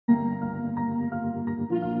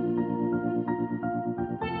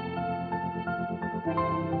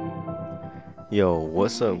Yo,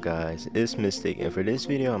 what's up guys? It's Mystic, and for this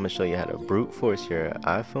video I'm gonna show you how to brute force your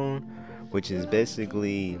iPhone, which is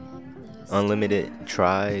basically unlimited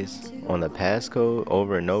tries on the passcode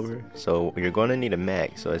over and over. So you're gonna need a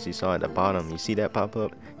Mac. So as you saw at the bottom, you see that pop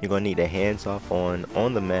up? You're gonna need a hands off on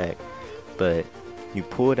the Mac, but you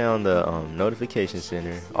pull down the notification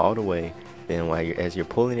center all the way. Then as you're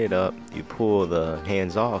pulling it up, you pull the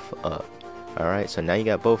hands off up. Alright, so now you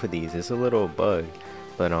got both of these. It's a little bug,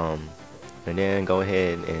 but and then go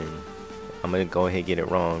ahead and I'm gonna go ahead and get it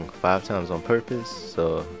wrong 5 times on purpose.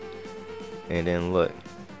 So, and then look,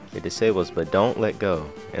 it disables, but don't let go.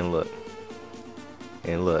 And look,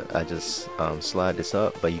 I just slide this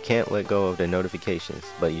up, but you can't let go of the notifications,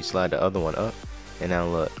 but you slide the other one up, and now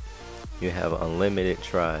look, you have unlimited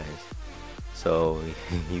tries. So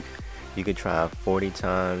you could try 40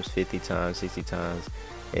 times, 50 times, 60 times,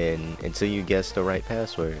 and until you guess the right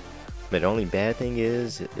password. But the only bad thing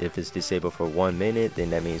is, if it's disabled for 1 minute, then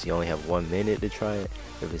that means you only have 1 minute to try it.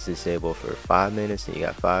 If it's disabled for 5 minutes, then you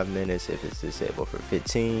got 5 minutes. If it's disabled for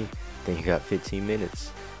 15, then you got 15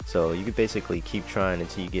 minutes. So you can basically keep trying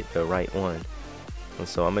until you get the right one. And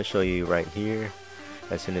so I'm going to show you right here.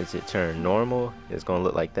 As soon as it turns normal, it's going to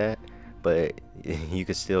look like that. But you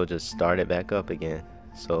can still just start it back up again.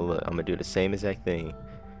 So look, I'm going to do the same exact thing.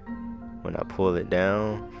 When I pull it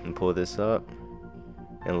down and pull this up,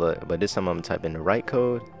 and look, but this time I'm typing the right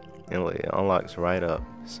code, and look, it unlocks right up.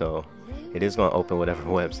 So it is going to open whatever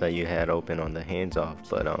website you had open on the hands off.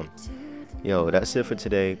 But yo, that's it for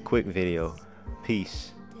today. Quick video.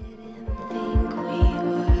 Peace.